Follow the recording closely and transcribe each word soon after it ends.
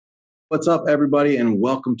What's up, everybody, and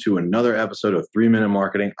welcome to another episode of 3 Minute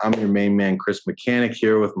Marketing. I'm your main man, Chris Mechanic,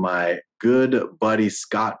 here with my good buddy,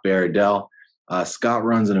 Scott Baradell. Scott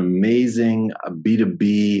runs an amazing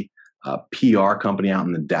B2B PR company out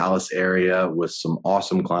in the Dallas area with some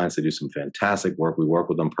awesome clients. They do some fantastic work. We work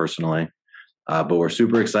with them personally, but we're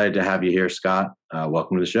super excited to have you here, Scott.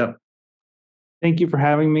 Welcome to the show. Thank you for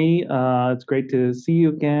having me. It's great to see you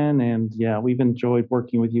again. And yeah, we've enjoyed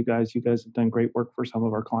working with you guys. You guys have done great work for some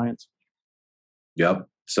of our clients. Yep.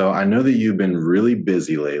 So I know that you've been really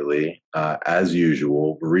busy lately, as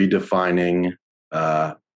usual, redefining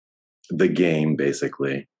the game,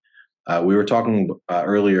 basically. We were talking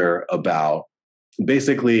earlier about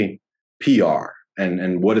basically PR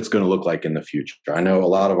and what it's going to look like in the future. I know a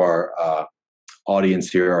lot of our audience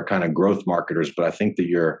here are kind of growth marketers, but I think that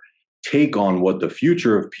your take on what the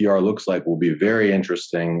future of PR looks like will be very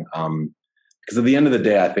interesting, because at the end of the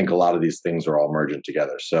day, I think a lot of these things are all merging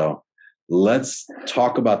together. So let's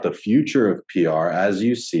talk about the future of PR as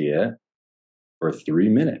you see it for 3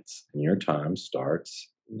 minutes. And your time starts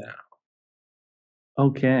now.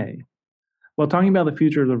 Okay. Well, talking about the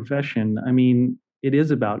future of the profession, it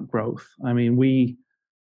is about growth. Our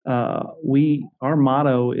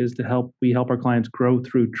motto is we help our clients grow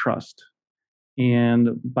through trust.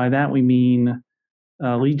 And by that, we mean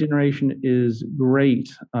lead generation is great.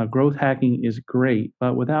 Growth hacking is great,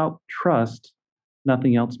 but without trust,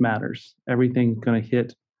 nothing else matters. Everything's going to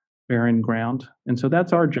hit barren ground. And so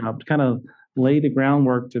that's our job, to kind of lay the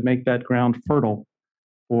groundwork to make that ground fertile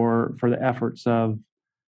for the efforts of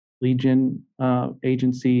lead gen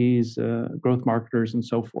agencies, growth marketers, and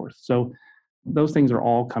so forth. So those things are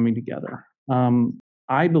all coming together.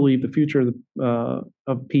 I believe the future of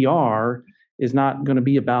PR is not going to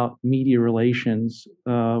be about media relations,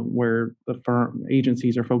 where the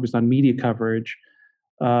agencies are focused on media coverage.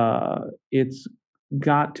 It's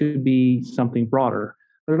got to be something broader,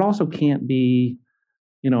 but it also can't be,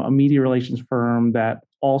 a media relations firm that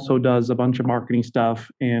also does a bunch of marketing stuff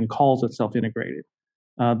and calls itself integrated.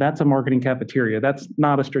 That's a marketing cafeteria. That's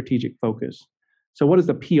not a strategic focus. So what does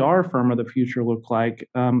the PR firm of the future look like?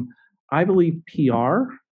 I believe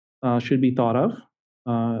PR should be thought of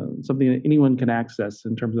something that anyone can access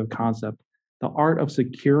in terms of concept, the art of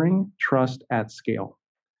securing trust at scale.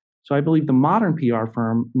 So I believe the modern PR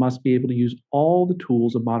firm must be able to use all the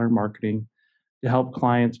tools of modern marketing to help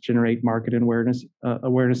clients generate market awareness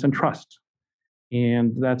and trust.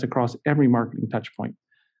 And that's across every marketing touch point.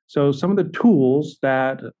 So some of the tools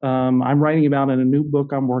that I'm writing about in a new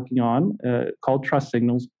book I'm working on called Trust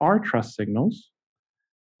Signals are trust signals.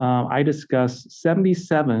 I discuss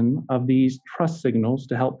 77 of these trust signals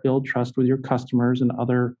to help build trust with your customers and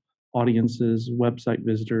other audiences, website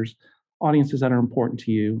visitors, audiences that are important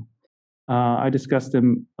to you. I discuss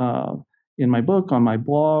them in my book, on my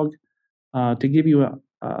blog. To give you a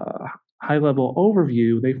high-level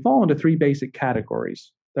overview, they fall into 3 basic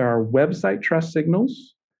categories. There are website trust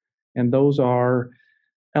signals, and those are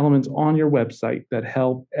elements on your website that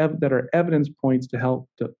are evidence points to help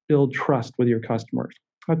to build trust with your customers.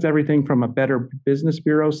 That's everything from a Better Business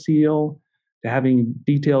Bureau seal to having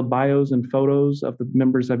detailed bios and photos of the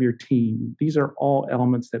members of your team. These are all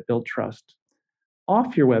elements that build trust.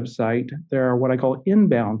 Off your website, there are what I call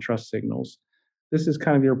inbound trust signals. This is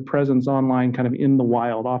kind of your presence online, kind of in the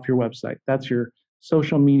wild off your website. That's your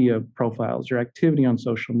social media profiles, your activity on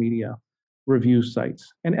social media, review sites,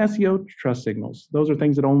 and SEO trust signals. Those are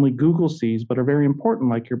things that only Google sees, but are very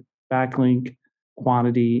important, like your backlink,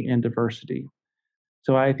 quantity, and diversity.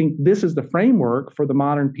 So I think this is the framework for the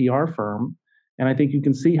modern PR firm. And I think you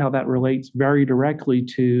can see how that relates very directly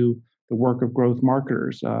to the work of growth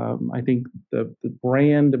marketers. I think the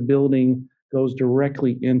brand building goes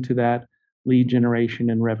directly into that lead generation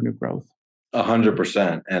and revenue growth.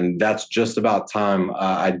 100%. And that's just about time.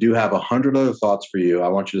 I do have 100 other thoughts for you. I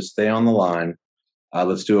want you to stay on the line.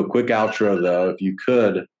 Let's do a quick outro, though. If you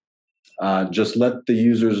could, just let the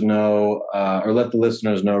users know, or let the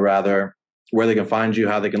listeners know, rather, where they can find you,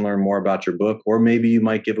 how they can learn more about your book, or maybe you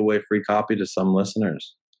might give away a free copy to some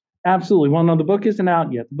listeners. Absolutely. Well, no, the book isn't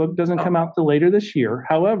out yet. The book doesn't come out till later this year.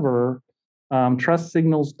 However,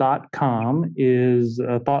 trustsignals.com is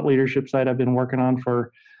a thought leadership site I've been working on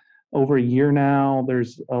for over a year now.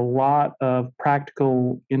 There's a lot of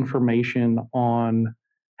practical information on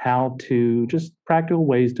how to, just practical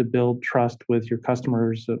ways to build trust with your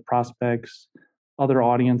customers, prospects, other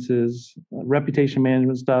audiences, reputation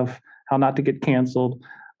management stuff, how not to get canceled,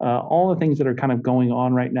 all the things that are kind of going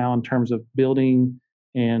on right now in terms of building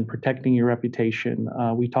and protecting your reputation,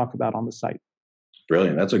 we talk about on the site.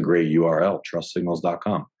 Brilliant. That's a great URL,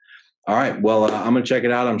 trustsignals.com. All right. Well, I'm going to check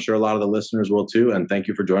it out. I'm sure a lot of the listeners will too. And thank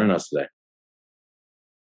you for joining us today.